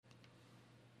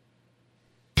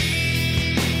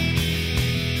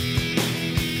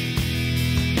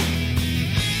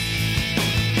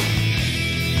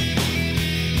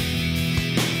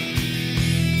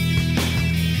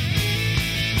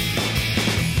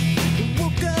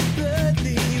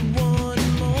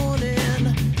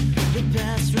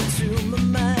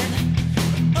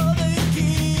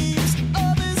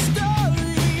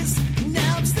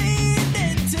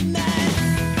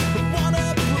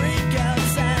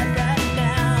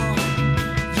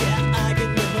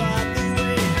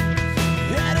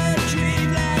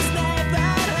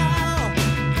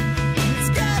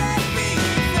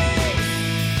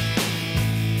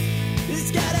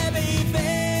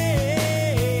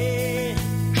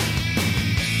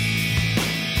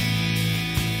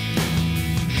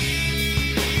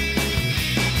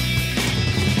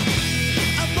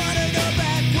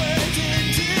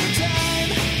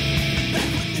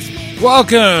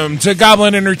Welcome to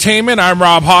Goblin Entertainment. I'm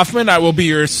Rob Hoffman. I will be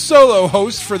your solo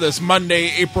host for this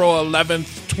Monday, April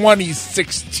 11th,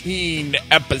 2016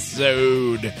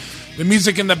 episode. The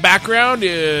music in the background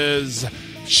is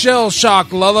Shell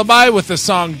Shock Lullaby with the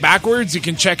song Backwards. You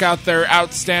can check out their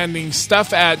outstanding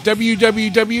stuff at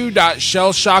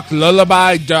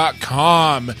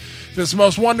www.shellshocklullaby.com. This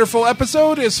most wonderful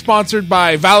episode is sponsored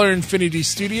by Valor Infinity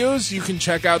Studios. You can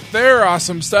check out their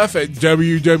awesome stuff at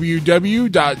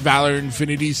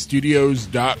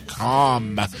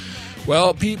www.valorinfinitystudios.com.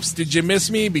 Well, peeps, did you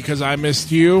miss me? Because I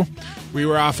missed you. We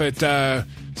were off at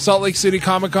Salt Lake City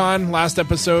Comic-Con. Last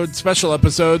episode, special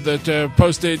episode that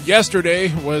posted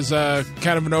yesterday was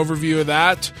kind of an overview of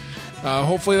that.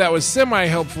 Hopefully that was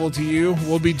semi-helpful to you.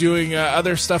 We'll be doing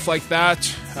other stuff like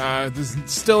that. There's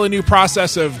still a new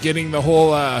process of getting the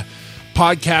whole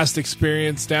podcast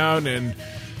experience down and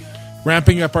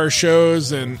ramping up our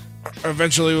shows, and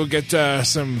eventually we'll get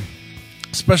some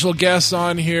special guests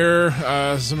on here,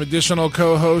 some additional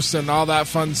co-hosts and all that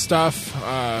fun stuff.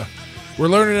 We're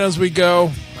learning as we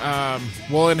go.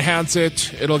 We'll enhance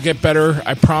it. It'll get better.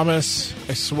 I promise.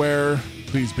 I swear.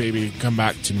 Please, baby, come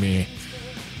back to me.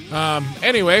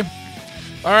 Anyway,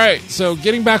 all right, so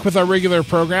getting back with our regular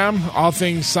program, all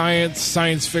things science,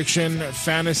 science fiction,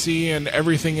 fantasy, and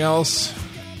everything else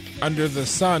under the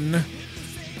sun,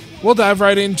 we'll dive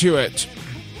right into it.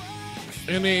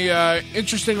 In a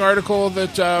interesting article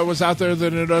that was out there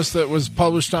that I noticed that was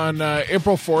published on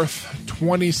April 4th,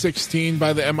 2016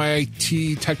 by the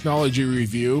MIT Technology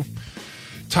Review,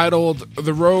 titled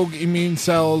The Rogue Immune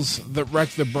Cells That Wreck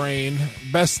the Brain,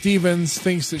 Bess Stevens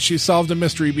thinks that she solved a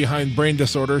mystery behind brain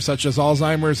disorders such as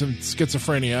Alzheimer's and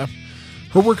schizophrenia.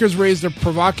 Her work has raised a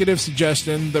provocative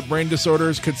suggestion that brain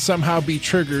disorders could somehow be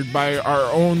triggered by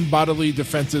our own bodily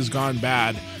defenses gone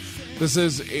bad. This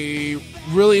is a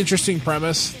really interesting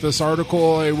premise. This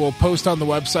article I will post on the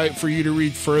website for you to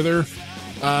read further.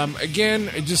 Again,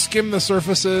 I just skim the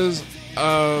surfaces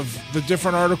of the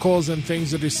different articles and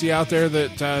things that you see out there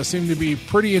that seem to be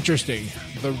pretty interesting.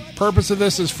 The purpose of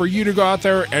this is for you to go out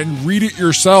there and read it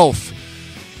yourself.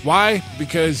 Why?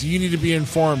 Because you need to be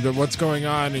informed of what's going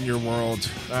on in your world.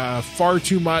 Far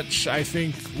too much, I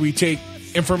think, we take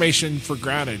information for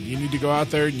granted. You need to go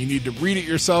out there and you need to read it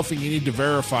yourself and you need to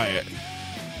verify it.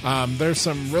 There's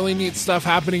some really neat stuff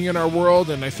happening in our world,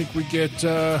 and I think we get,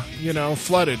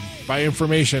 flooded by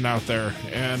information out there.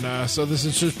 And so this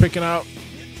is just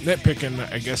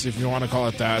nitpicking, I guess, if you want to call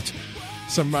it that,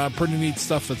 some pretty neat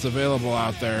stuff that's available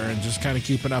out there, and just kind of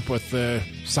keeping up with the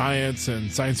science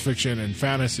and science fiction and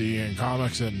fantasy and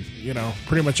comics and,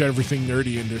 pretty much everything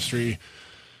nerdy industry.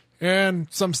 And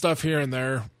some stuff here and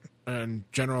there, and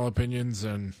general opinions,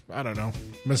 and, I don't know,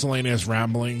 miscellaneous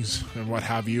ramblings and what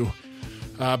have you.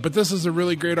 But this is a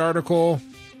really great article,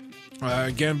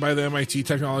 again, by the MIT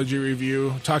Technology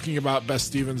Review, talking about Bess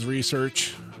Stevens'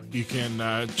 research. You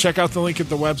can check out the link at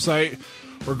the website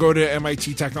or go to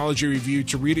MIT Technology Review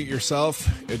to read it yourself.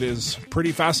 It is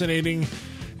pretty fascinating,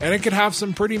 and it could have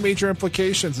some pretty major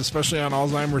implications, especially on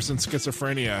Alzheimer's and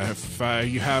schizophrenia. If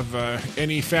you have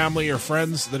any family or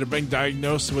friends that have been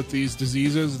diagnosed with these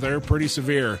diseases, they're pretty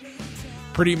severe,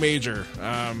 pretty major.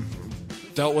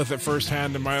 Dealt with it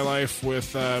firsthand in my life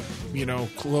with,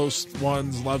 close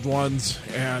ones, loved ones,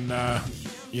 and,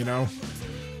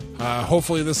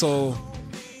 hopefully this will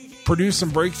produce some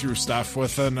breakthrough stuff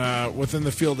within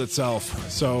the field itself.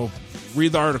 So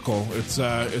read the article.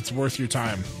 It's worth your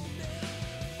time.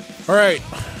 All right.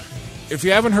 If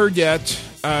you haven't heard yet,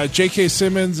 J.K.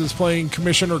 Simmons is playing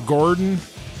Commissioner Gordon.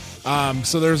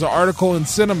 So there's an article in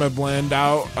Cinema Blend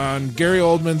out on Gary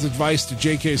Oldman's advice to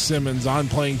J.K. Simmons on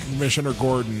playing Commissioner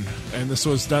Gordon. And this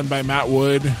was done by Matt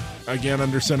Wood, again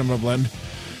under Cinema Blend.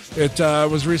 It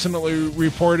was recently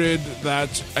reported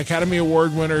that Academy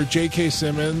Award winner J.K.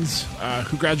 Simmons,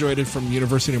 who graduated from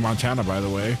University of Montana, by the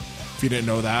way, if you didn't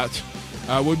know that,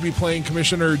 would be playing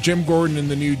Commissioner Jim Gordon in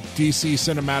the new DC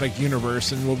Cinematic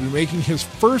Universe and will be making his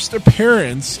first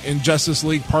appearance in Justice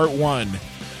League Part 1.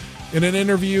 In an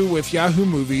interview with Yahoo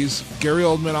Movies, Gary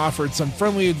Oldman offered some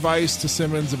friendly advice to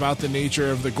Simmons about the nature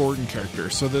of the Gordon character.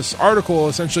 So this article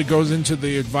essentially goes into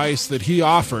the advice that he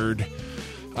offered,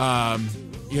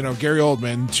 Gary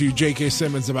Oldman, to J.K.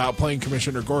 Simmons about playing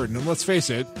Commissioner Gordon. And let's face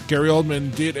it, Gary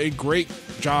Oldman did a great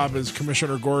job as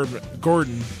Commissioner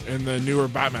Gordon in the newer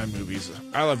Batman movies.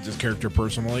 I loved his character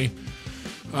personally.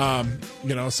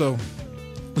 So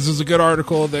this is a good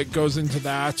article that goes into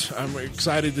that. I'm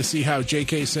excited to see how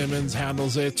J.K. Simmons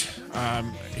handles it.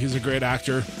 He's a great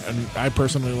actor, and I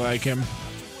personally like him.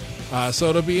 So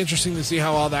it'll be interesting to see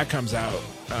how all that comes out,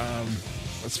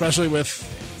 especially with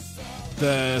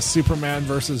the Superman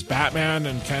versus Batman,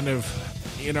 and kind of,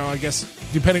 I guess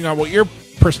depending on what your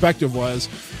perspective was,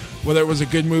 whether it was a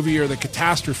good movie or the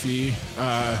catastrophe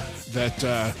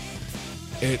that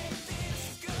it,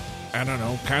 I don't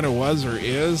know, kind of was or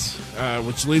is,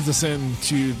 which leads us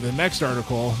into the next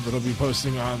article that I'll be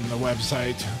posting on the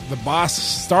website. The Boss,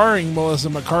 starring Melissa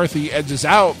McCarthy, edges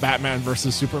out Batman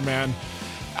vs. Superman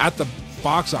at the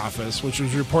box office, which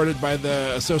was reported by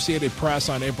the Associated Press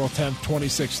on April 10th,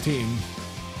 2016.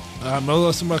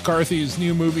 Melissa McCarthy's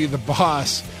new movie, The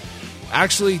Boss,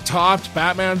 actually topped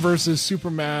Batman vs.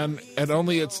 Superman at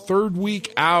only its third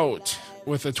week out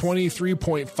with a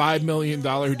 $23.5 million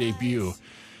debut.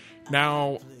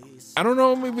 Now, I don't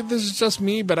know, maybe this is just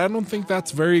me, but I don't think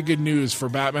that's very good news for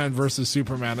Batman vs.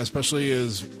 Superman, especially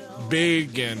as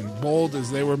big and bold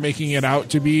as they were making it out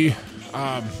to be.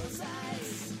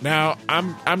 Now,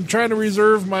 I'm trying to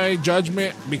reserve my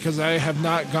judgment because I have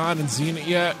not gone and seen it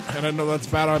yet, and I know that's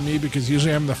bad on me because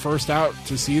usually I'm the first out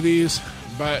to see these,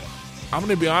 but I'm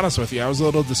going to be honest with you, I was a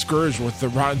little discouraged with the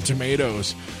Rotten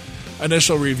Tomatoes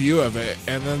initial review of it,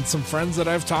 and then some friends that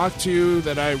I've talked to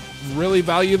that I really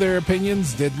value their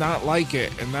opinions did not like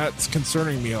it, and that's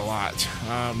concerning me a lot.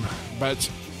 But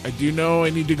I do know I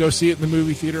need to go see it in the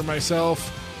movie theater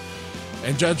myself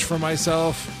and judge for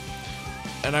myself,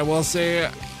 and I will say,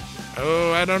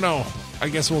 I don't know, I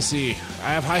guess we'll see.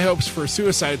 I have high hopes for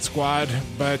Suicide Squad,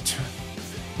 but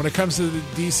when it comes to the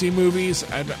DC movies,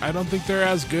 I don't think they're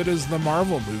as good as the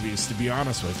Marvel movies, to be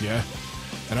honest with you.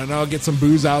 And I know I'll get some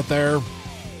boos out there,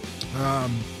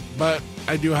 but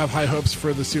I do have high hopes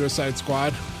for the Suicide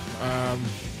Squad.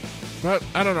 But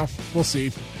I don't know. We'll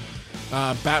see.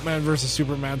 Batman vs.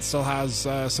 Superman still has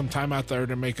some time out there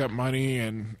to make up money,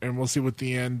 and we'll see what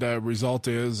the end result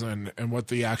is and what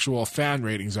the actual fan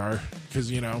ratings are.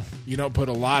 Because, you don't put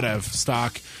a lot of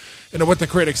stock into what the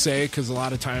critics say, because a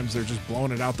lot of times they're just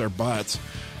blowing it out their butts.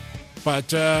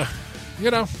 But,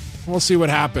 we'll see what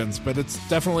happens, but it's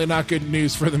definitely not good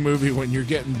news for the movie when you're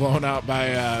getting blown out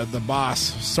by The Boss,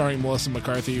 starring Melissa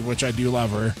McCarthy, which I do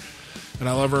love her, and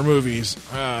I love her movies.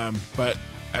 But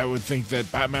I would think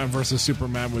that Batman vs.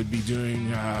 Superman would be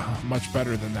doing much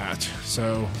better than that.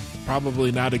 So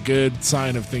probably not a good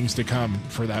sign of things to come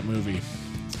for that movie.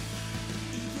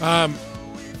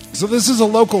 So this is a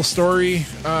local story,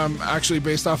 actually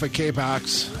based off of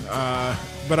K-Pax,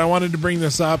 but I wanted to bring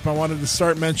this up. I wanted to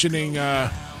start mentioning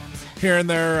here and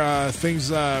there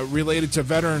things related to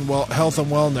veteran health and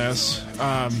wellness.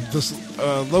 This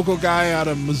local guy out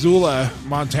of Missoula,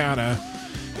 Montana,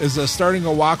 is starting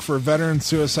a walk for veteran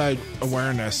suicide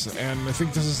awareness. And I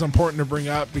think this is important to bring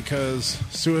up because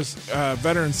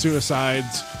veteran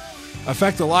suicides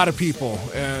affect a lot of people,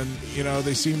 and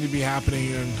they seem to be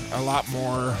happening a lot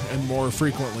more and more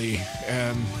frequently,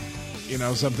 and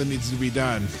something needs to be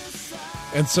done.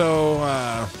 And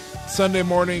so Sunday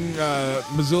morning,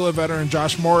 Missoula veteran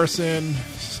Josh Morrison,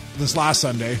 this last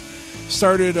Sunday,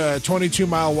 started a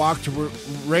 22-mile walk to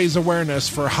raise awareness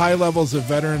for high levels of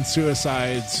veteran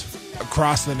suicides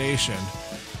across the nation.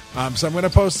 So I'm going to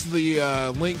post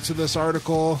the link to this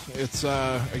article. It's,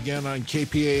 again, on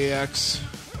kpax.com.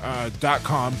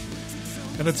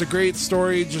 And it's a great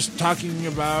story just talking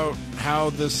about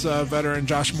how this veteran,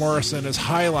 Josh Morrison, is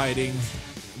highlighting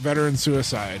veteran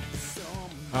suicide.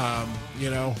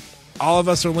 All of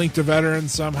us are linked to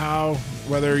veterans somehow,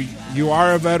 whether you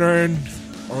are a veteran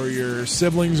or your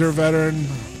siblings are veteran,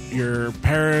 your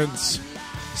parents,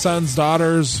 sons,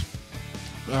 daughters,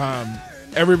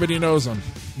 everybody knows them,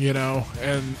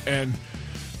 and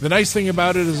the nice thing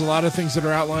about it is a lot of things that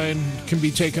are outlined can be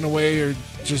taken away, or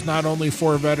just not only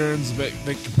for veterans, but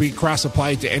they can be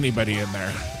cross-applied to anybody in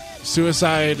there.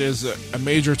 Suicide is a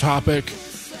major topic.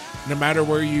 No matter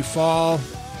where you fall,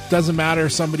 doesn't matter.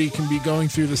 Somebody can be going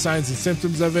through the signs and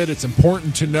symptoms of it. It's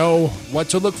important to know what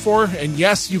to look for, and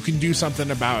yes, you can do something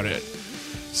about it.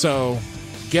 So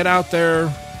get out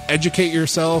there, educate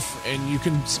yourself, and you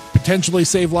can potentially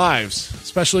save lives,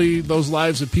 especially those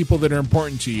lives of people that are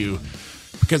important to you.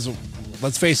 Because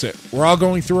let's face it, we're all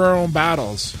going through our own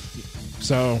battles.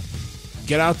 So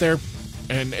get out there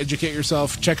and educate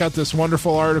yourself. Check out this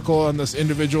wonderful article on this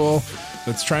individual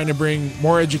that's trying to bring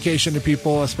more education to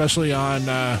people, especially on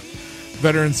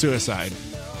veteran suicide.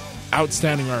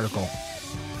 Outstanding article.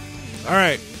 All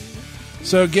right.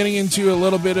 So getting into a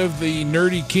little bit of the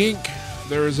nerdy kink,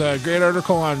 there's a great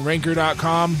article on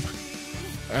Ranker.com.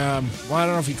 I don't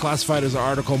know if he classified it as an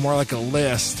article, more like a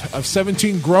list of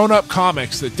 17 grown-up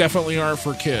comics that definitely aren't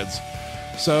for kids.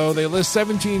 So they list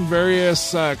 17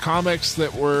 various comics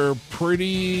that were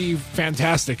pretty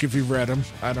fantastic if you've read them.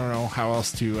 I don't know how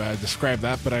else to describe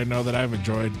that, but I know that I've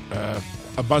enjoyed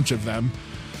a bunch of them.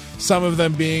 Some of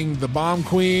them being the Bomb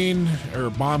Queen,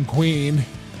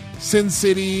 Sin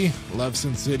City, love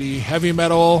Sin City, Heavy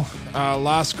Metal,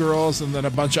 Lost Girls, and then a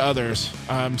bunch of others.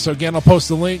 So again, I'll post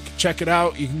the link. Check it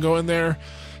out. You can go in there.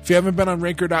 If you haven't been on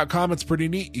ranker.com, it's pretty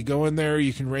neat. You go in there,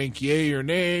 you can rank yay or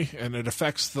nay, and it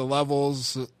affects the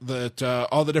levels that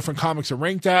all the different comics are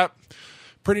ranked at.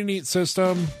 Pretty neat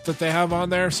system that they have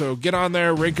on there. So get on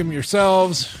there, rank them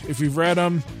yourselves if you've read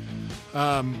them.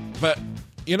 But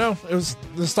you know, it was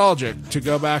nostalgic to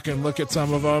go back and look at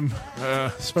some of them,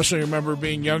 especially remember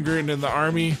being younger and in the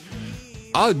Army.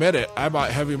 I'll admit it, I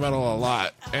bought Heavy Metal a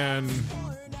lot and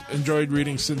enjoyed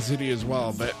reading Sin City as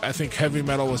well, but I think Heavy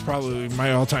Metal was probably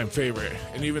my all-time favorite.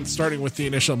 And even starting with the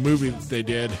initial movie that they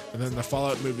did, and then the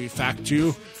Fallout movie Fact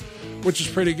 2, which is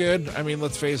pretty good. I mean,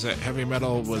 let's face it, Heavy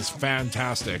Metal was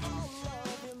fantastic.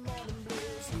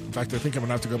 In fact, I think I'm going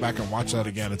to have to go back and watch that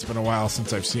again. It's been a while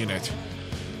since I've seen it.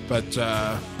 But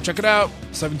check it out.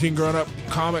 17 grown-up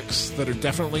comics that are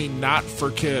definitely not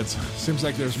for kids. Seems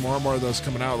like there's more and more of those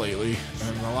coming out lately,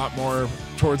 and a lot more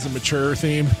towards the mature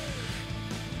theme.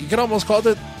 You could almost call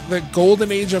it the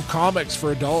golden age of comics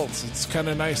for adults. It's kind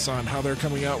of nice on how they're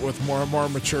coming out with more and more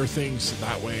mature things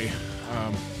that way.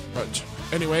 But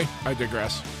anyway, I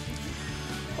digress.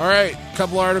 All right, a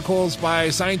couple articles by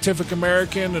Scientific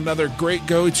American, another great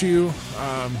go-to. You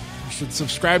should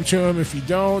subscribe to them if you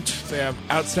don't. They have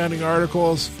outstanding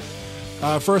articles.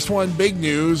 First one, big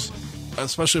news,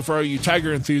 especially for all you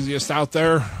tiger enthusiasts out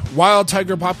there. Wild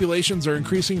tiger populations are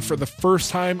increasing for the first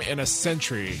time in a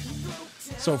century.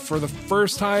 So for the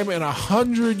first time in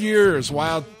 100 years,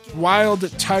 wild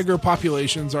tiger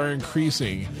populations are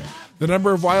increasing. The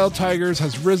number of wild tigers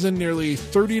has risen nearly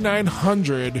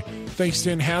 3,900 thanks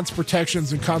to enhanced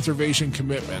protections and conservation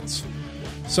commitments.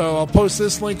 So I'll post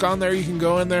this link on there. You can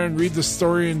go in there and read the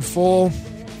story in full.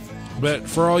 But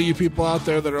for all you people out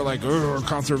there that are like, oh,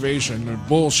 conservation and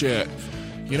bullshit,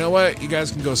 you know what? You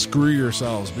guys can go screw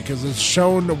yourselves because it's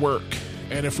shown to work.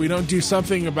 And if we don't do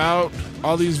something about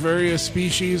all these various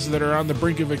species that are on the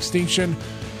brink of extinction,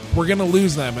 we're going to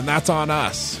lose them, and that's on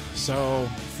us. So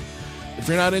if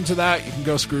you're not into that, you can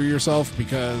go screw yourself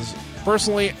because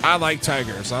personally, I like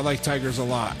tigers. I like tigers a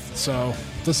lot. So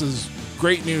this is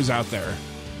great news out there.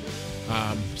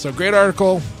 So great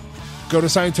article. Go to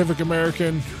Scientific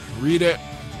American, read it.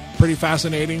 Pretty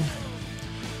fascinating.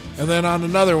 And then on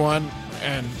another one,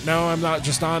 and no, I'm not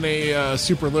just on a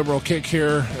super liberal kick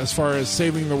here as far as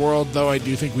saving the world, though I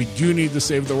do think we do need to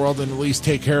save the world and at least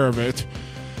take care of it.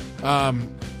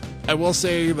 I will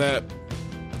say that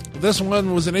this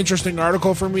one was an interesting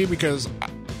article for me because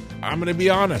I'm going to be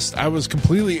honest, I was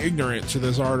completely ignorant to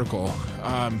this article.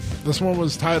 This one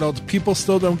was titled, People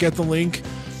Still Don't Get the Link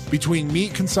Between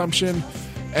Meat Consumption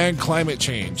and Climate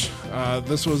Change.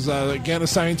 This was, again, a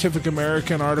Scientific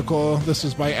American article. This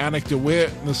was by Anik DeWitt.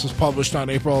 This was published on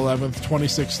April 11th,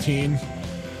 2016.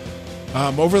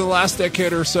 Over the last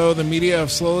decade or so, the media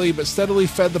have slowly but steadily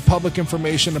fed the public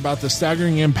information about the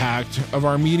staggering impact of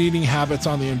our meat-eating habits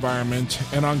on the environment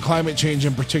and on climate change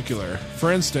in particular.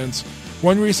 For instance,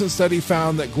 one recent study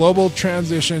found that global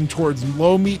transition towards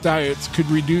low-meat diets could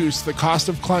reduce the cost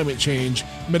of climate change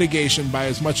mitigation by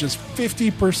as much as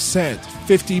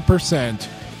 50%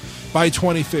 by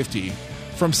 2050.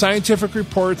 From scientific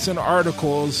reports and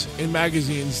articles in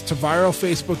magazines to viral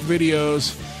Facebook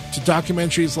videos to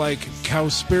documentaries like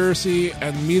Cowspiracy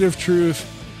and Meat of Truth,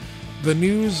 the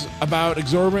news about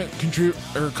exorbitant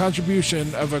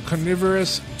contribution of a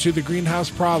carnivorous to the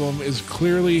greenhouse problem is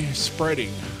clearly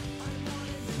spreading.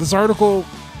 This article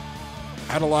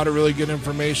had a lot of really good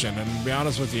information, and to be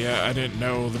honest with you, I didn't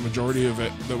know the majority of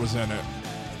it that was in it.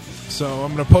 So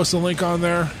I'm going to post a link on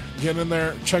there. Get in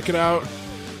there, check it out.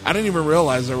 I didn't even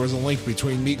realize there was a link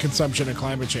between meat consumption and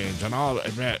climate change, and I'll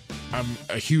admit, I'm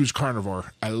a huge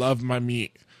carnivore. I love my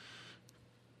meat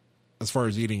as far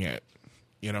as eating it,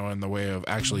 you know, in the way of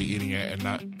actually eating it and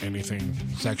not anything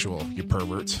sexual, you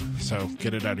perverts. So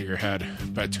get it out of your head.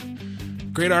 But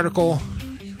great article.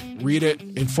 Read it.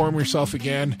 Inform yourself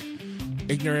again.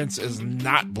 Ignorance is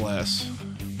not bliss.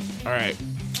 All right.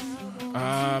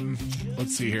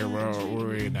 Let's see here. Where are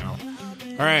we now?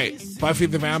 All right. Buffy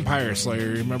the Vampire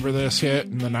Slayer. Remember this hit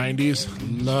in the 90s?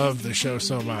 Love the show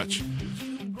so much.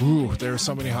 Ooh, there were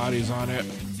so many hotties on it.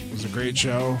 It was a great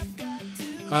show.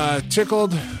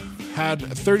 Tickled had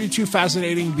 32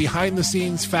 fascinating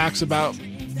behind-the-scenes facts about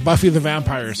Buffy the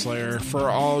Vampire Slayer for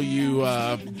all you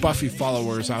Buffy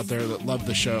followers out there that love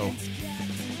the show.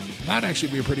 That'd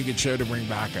actually be a pretty good show to bring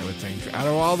back, I would think. Out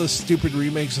of all the stupid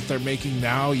remakes that they're making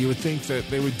now, you would think that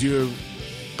they would do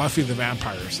Buffy the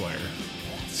Vampire Slayer.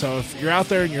 So if you're out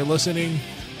there and you're listening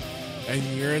and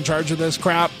you're in charge of this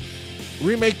crap,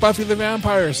 remake Buffy the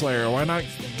Vampire Slayer. Why not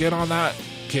get on that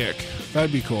kick?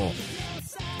 That'd be cool.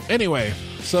 Anyway,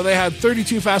 so they had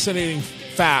 32 fascinating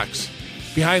facts,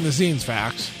 behind the scenes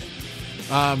facts.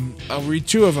 I'll read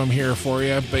 2 of them here for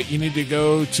you, but you need to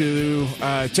go to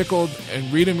Tickled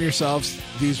and read them yourselves.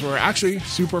 These were actually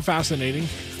super fascinating.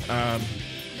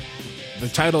 The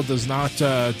title does not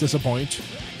disappoint.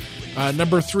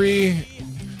 Number 3,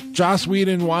 Joss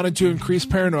Whedon wanted to increase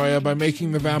paranoia by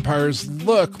making the vampires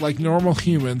look like normal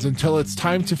humans until it's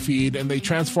time to feed and they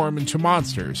transform into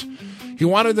monsters. He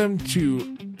wanted them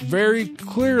to very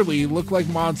clearly look like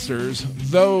monsters,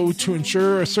 though to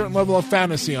ensure a certain level of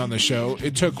fantasy on the show,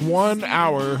 it took 1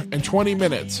 hour and 20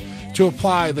 minutes to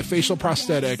apply the facial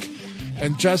prosthetic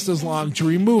and just as long to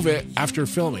remove it after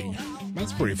filming.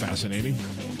 That's pretty fascinating.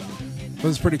 It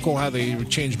was pretty cool how they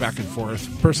would change back and forth.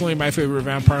 Personally, my favorite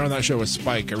vampire on that show was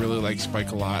Spike. I really like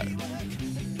Spike a lot.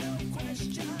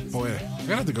 Boy, I'm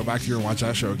gonna have to go back here and watch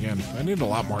that show again. I need a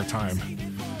lot more time.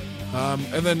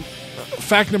 And then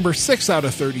fact number 6 out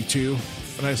of 32,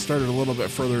 and I started a little bit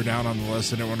further down on the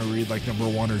list. I didn't want to read like number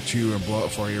 1 or 2 and blow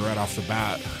it for you right off the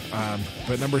bat.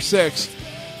 But number 6,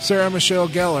 Sarah Michelle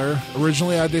Gellar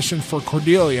originally auditioned for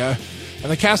Cordelia,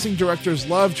 and the casting directors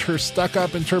loved her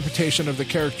stuck-up interpretation of the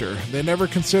character. They never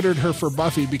considered her for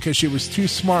Buffy because she was too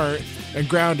smart and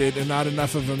grounded and not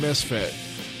enough of a misfit.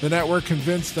 The network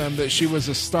convinced them that she was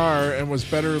a star and was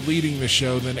better leading the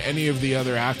show than any of the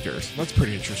other actors. That's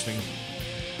pretty interesting.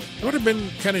 It would have been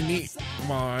kind of neat.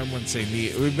 Well, I wouldn't say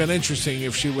neat. It would have been interesting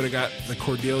if she would have got the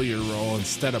Cordelia role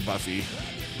instead of Buffy.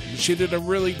 She did a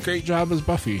really great job as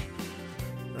Buffy.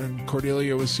 And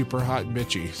Cordelia was super hot and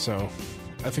bitchy. So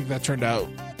I think that turned out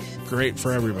great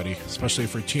for everybody, especially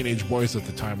for teenage boys at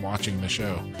the time watching the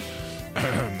show.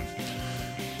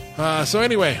 So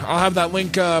anyway, I'll have that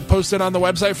link posted on the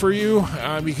website for you.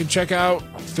 You can check out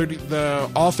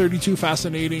all 32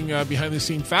 fascinating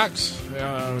behind-the-scene facts.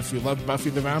 If you love Buffy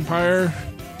the Vampire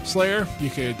Slayer, you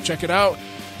could check it out.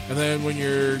 And then when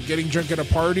you're getting drunk at a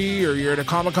party or you're at a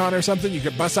Comic-Con or something, you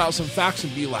could bust out some facts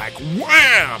and be like,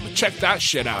 wham! Check that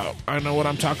shit out. I know what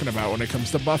I'm talking about when it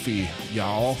comes to Buffy,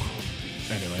 y'all.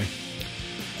 Anyway.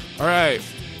 All right.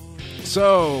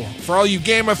 So, for all you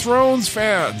Game of Thrones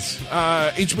fans,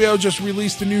 HBO just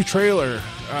released a new trailer,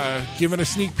 giving a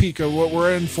sneak peek of what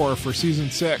we're in for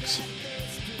season 6.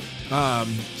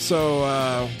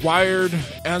 Wired,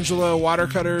 Angela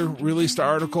Watercutter released an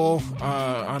article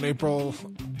on April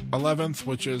 11th,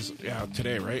 which is,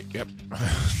 today, right? Yep.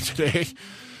 Today.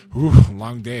 Ooh,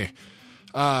 long day.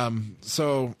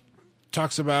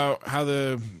 Talks about how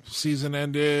the season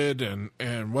ended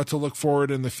and what to look forward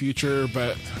in the future,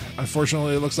 but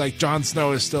unfortunately it looks like Jon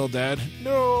Snow is still dead.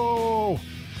 No!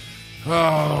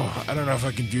 Oh, I don't know if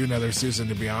I can do another season,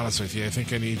 to be honest with you. I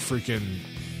think I need freaking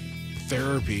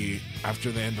therapy after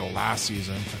the end of last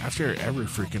season. After every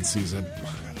freaking season.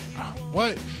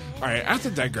 What? Alright, I have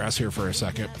to digress here for a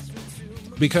second.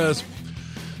 Because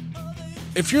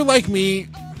if you're like me,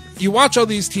 you watch all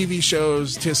these TV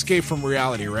shows to escape from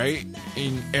reality, right?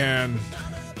 And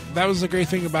that was the great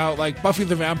thing about like Buffy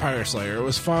the Vampire Slayer. It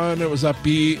was fun. It was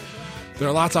upbeat. There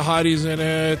are lots of hotties in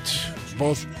it,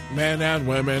 both men and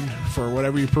women, for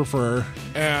whatever you prefer.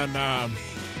 And,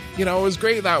 it was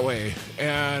great that way.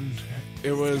 And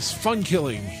it was fun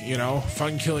killing,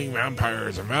 fun killing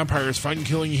vampires, and vampires fun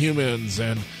killing humans.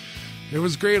 And it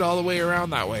was great all the way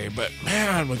around that way. But,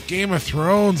 man, with Game of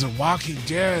Thrones and Walking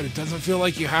Dead, it doesn't feel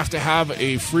like you have to have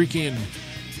a freaking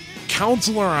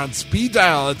counselor on speed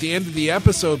dial at the end of the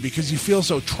episode because you feel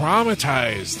so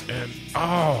traumatized. And,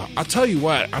 I'll tell you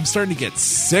what, I'm starting to get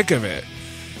sick of it.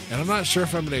 And I'm not sure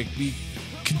if I'm going to be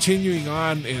continuing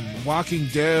on in Walking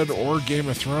Dead or Game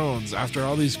of Thrones after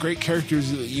all these great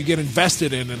characters that you get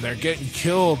invested in and they're getting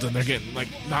killed, and they're getting, like,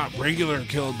 not regular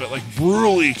killed, but, like,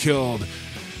 brutally killed.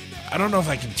 I don't know if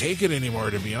I can take it anymore,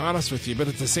 to be honest with you, but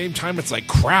at the same time, it's like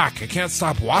crack. I can't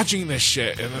stop watching this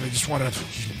shit, and then I just want to,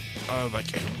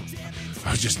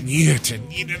 I just need it, and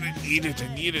need it, and need it,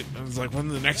 and need it. And it's like,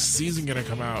 when's the next season going to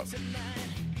come out?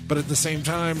 But at the same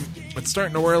time, it's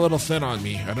starting to wear a little thin on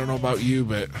me. I don't know about you,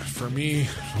 but for me,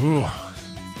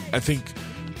 I think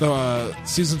the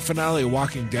season finale of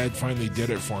Walking Dead finally did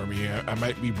it for me. I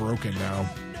might be broken now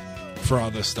for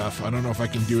all this stuff. I don't know if I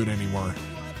can do it anymore.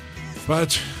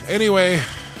 But anyway,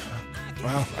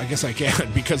 well, I guess I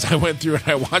can, because I went through and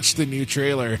I watched the new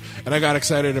trailer and I got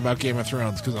excited about Game of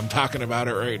Thrones because I'm talking about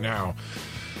it right now.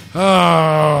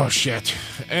 Oh, shit.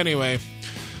 Anyway,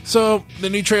 so the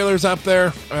new trailer's up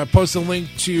there. I posted a link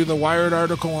to the Wired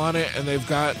article on it, and they've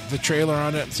got the trailer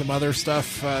on it and some other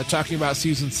stuff talking about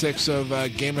season 6 of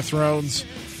Game of Thrones.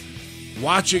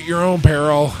 Watch at your own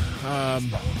peril.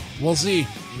 we'll see.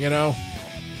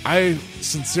 I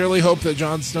sincerely hope that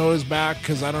Jon Snow is back,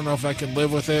 because I don't know if I can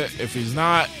live with it if he's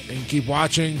not and keep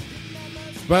watching.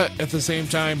 But at the same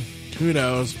time, who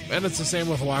knows? And it's the same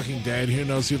with Walking Dead. Who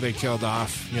knows who they killed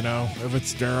off? If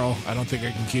it's Daryl, I don't think I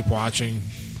can keep watching.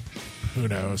 Who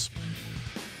knows?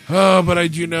 Oh, but I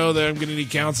do know that I'm going to need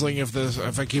counseling if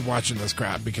I keep watching this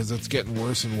crap, because it's getting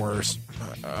worse and worse.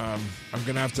 I'm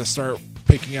going to have to start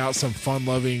picking out some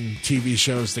fun-loving TV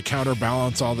shows to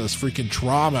counterbalance all this freaking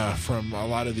trauma from a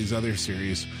lot of these other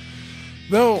series.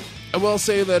 Though, I will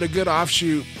say that a good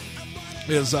offshoot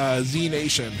is Z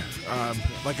Nation.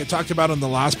 Like I talked about on the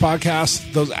last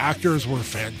podcast, those actors were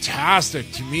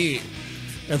fantastic to meet.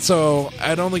 And so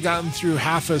I'd only gotten through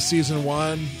half of season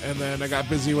 1, and then I got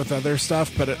busy with other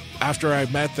stuff. But after I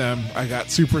met them, I got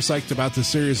super psyched about the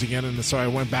series again. And so I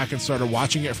went back and started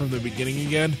watching it from the beginning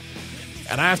again.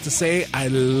 And I have to say, I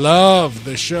love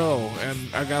the show. And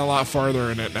I got a lot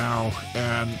farther in it now.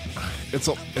 And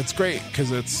it's great,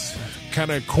 because it's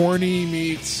kind of corny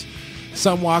meets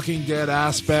some Walking Dead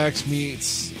aspects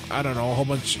meets, I don't know, a whole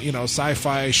bunch,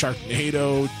 sci-fi,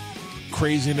 Sharknado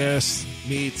craziness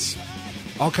meets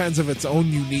all kinds of its own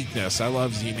uniqueness. I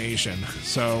love Z Nation.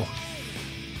 So,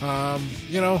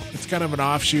 it's kind of an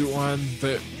offshoot one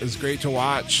that is great to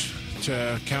watch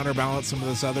to counterbalance some of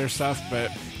this other stuff.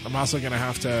 But I'm also going to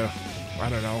have to, I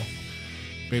don't know,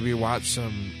 maybe watch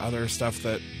some other stuff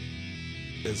that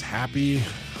is happy.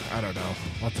 I don't know.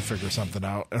 I'll have to figure something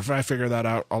out. If I figure that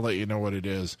out, I'll let you know what it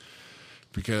is,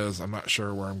 because I'm not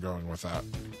sure where I'm going with that.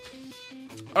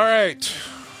 All right.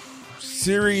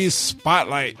 Series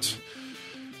Spotlight.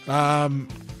 I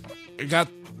got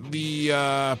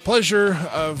the pleasure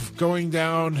of going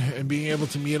down and being able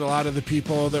to meet a lot of the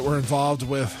people that were involved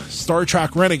with Star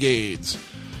Trek Renegades.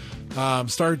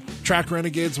 Star Trek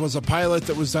Renegades was a pilot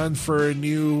that was done for a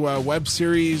new web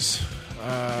series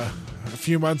a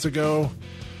few months ago,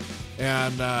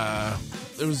 and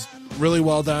it was really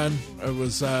well done. It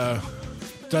was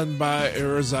done by, it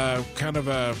was kind of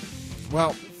a,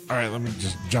 well, all right, let me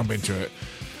just jump into it.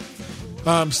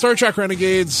 Star Trek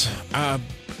Renegades,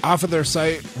 off of their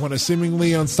site, when a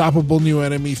seemingly unstoppable new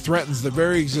enemy threatens the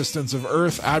very existence of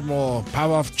Earth, Admiral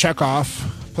Pavel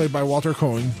Chekhov, played by Walter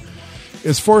Koenig,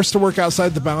 is forced to work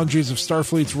outside the boundaries of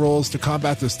Starfleet's rules to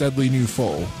combat this deadly new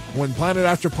foe. When planet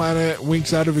after planet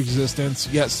winks out of existence,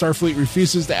 yet Starfleet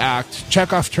refuses to act,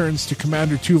 Chekhov turns to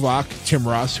Commander Tuvok, Tim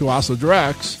Russ, who also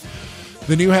directs,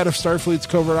 the new head of Starfleet's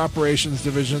Covert Operations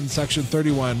Division, Section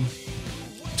 31.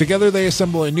 Together they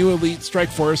assemble a new elite strike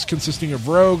force consisting of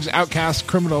rogues, outcasts,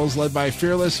 criminals led by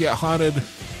fearless yet haunted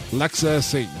Lexa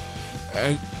Singh.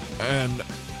 And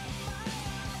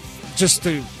just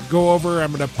to go over,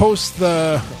 I'm going to post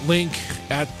the link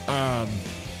at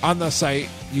on the site.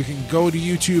 You can go to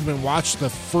YouTube and watch the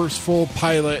first full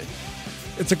pilot.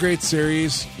 It's a great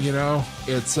series,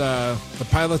 It's the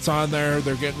pilot's on there.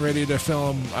 They're getting ready to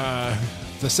film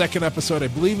the second episode, I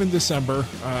believe, in December.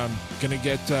 I'm going to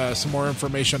get some more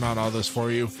information on all this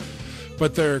for you.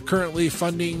 But they're currently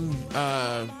funding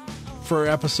for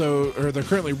episode, or they're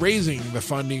currently raising the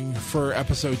funding for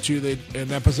episode 2.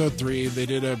 In episode 3, they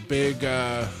did a big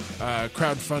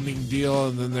crowdfunding deal,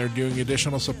 and then they're doing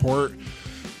additional support,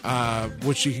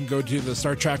 which you can go to the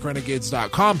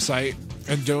StarTrekRenegades.com site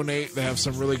and donate. They have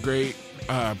some really great,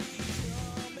 I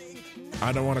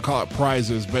don't want to call it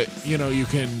prizes, but you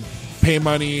can pay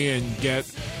money and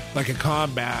get like a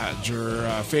comm badge or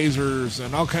phasers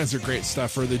and all kinds of great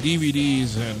stuff for the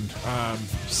DVDs, and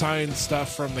signed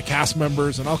stuff from the cast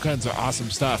members and all kinds of awesome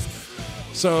stuff.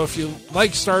 So if you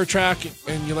like Star Trek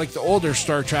and you like the older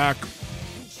Star Trek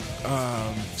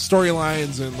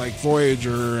storylines, and like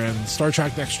Voyager and Star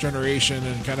Trek Next Generation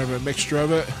and kind of a mixture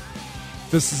of it,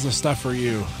 this is the stuff for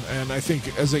you. And I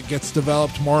think as it gets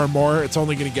developed more and more, it's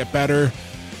only going to get better.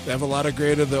 They have a lot of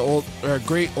great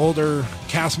older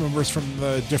cast members from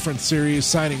the different series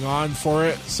signing on for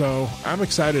it. So I'm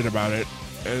excited about it.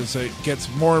 As it gets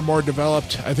more and more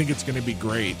developed, I think it's going to be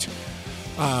great.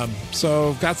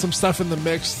 So got some stuff in the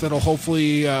mix that'll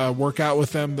hopefully work out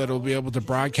with them, that'll be able to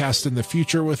broadcast in the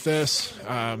future with this.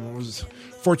 I was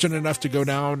fortunate enough to go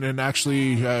down and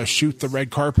actually shoot the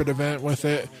red carpet event with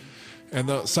it. And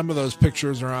some of those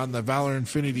pictures are on the Valor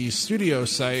Infinity Studio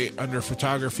site under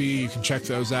photography. You can check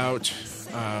those out.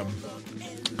 And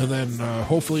then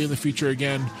hopefully in the future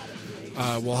again,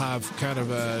 we'll have kind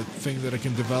of a thing that I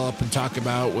can develop and talk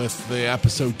about with the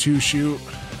episode 2 shoot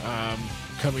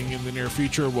coming in the near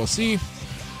future. We'll see.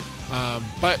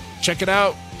 But check it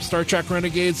out. Star Trek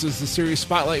Renegades is the series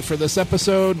spotlight for this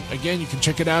episode. Again, you can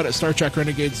check it out at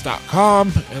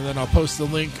StarTrekRenegades.com. And then I'll post the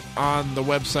link on the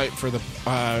website for the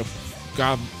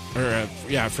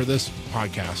for this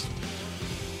podcast.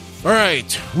 All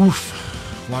right.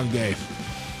 Oof. Long day.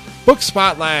 Book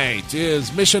Spotlight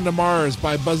is Mission to Mars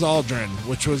by Buzz Aldrin,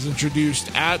 which was introduced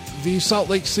at the Salt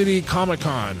Lake City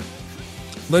Comic-Con.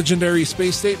 Legendary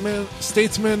space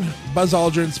statesman Buzz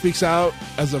Aldrin speaks out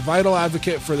as a vital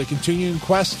advocate for the continuing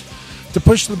quest to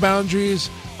push the boundaries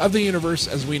of the universe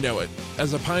as we know it.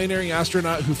 As a pioneering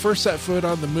astronaut who first set foot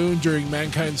on the moon during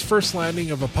mankind's first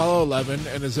landing of Apollo 11,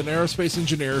 and as an aerospace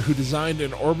engineer who designed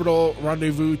an orbital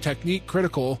rendezvous technique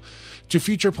critical to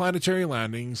future planetary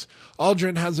landings,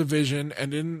 Aldrin has a vision,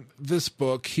 and in this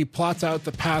book, he plots out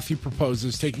the path he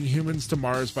proposes, taking humans to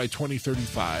Mars by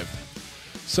 2035.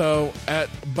 So at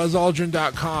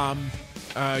buzzaldrin.com,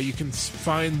 you can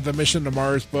find the Mission to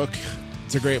Mars book.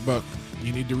 It's a great book.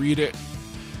 You need to read it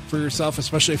for yourself,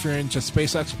 especially if you're into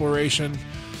space exploration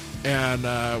and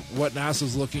what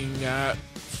NASA's looking at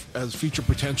as future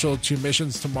potential to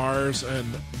missions to Mars, and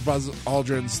Buzz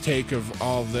Aldrin's take of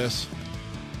all of this.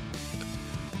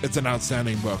 It's an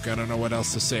outstanding book. I don't know what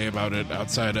else to say about it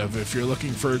outside of, if you're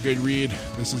looking for a good read,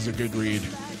 this is a good read.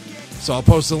 So I'll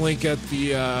post a link at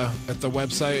the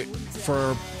website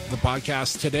for the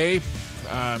podcast today.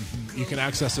 You can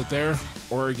access it there,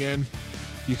 or again,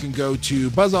 you can go to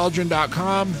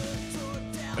buzzaldrin.com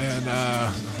and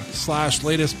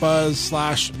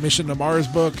 /latest Mission to Mars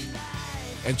book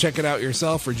and check it out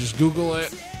yourself, or just Google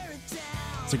it.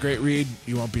 It's a great read.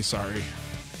 You won't be sorry.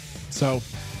 So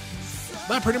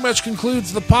that pretty much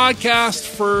concludes the podcast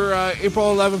for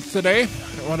April 11th today.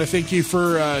 I want to thank you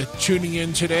for tuning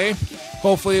in today.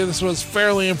 Hopefully this was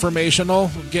fairly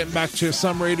informational. Getting back to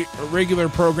some regular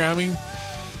programming.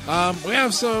 We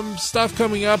have some stuff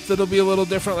coming up that'll be a little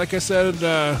different. Like I said,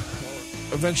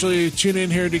 eventually tune in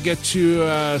here to get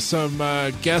to some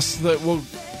guests that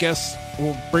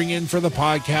we'll bring in for the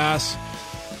podcast.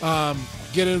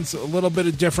 Get in a little bit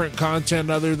of different content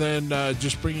other than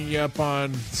just bringing you up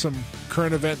on some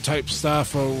current event type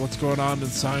stuff of what's going on in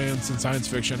science and science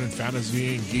fiction and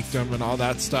fantasy and geekdom and all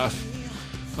that stuff.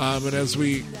 And as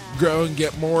we grow and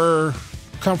get more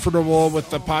comfortable with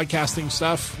the podcasting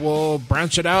stuff, we'll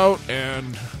branch it out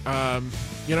and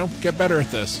get better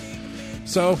at this.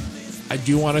 So I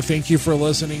do want to thank you for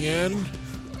listening in.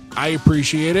 I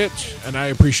appreciate it, and I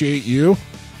appreciate you.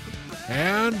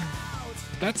 And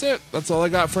that's it. That's all I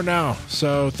got for now.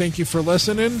 So thank you for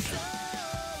listening,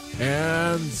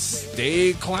 and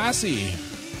stay classy,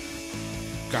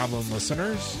 Goblin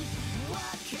listeners.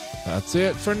 That's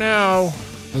it for now.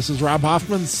 This is Rob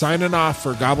Hoffman signing off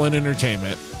for Goblin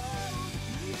Entertainment.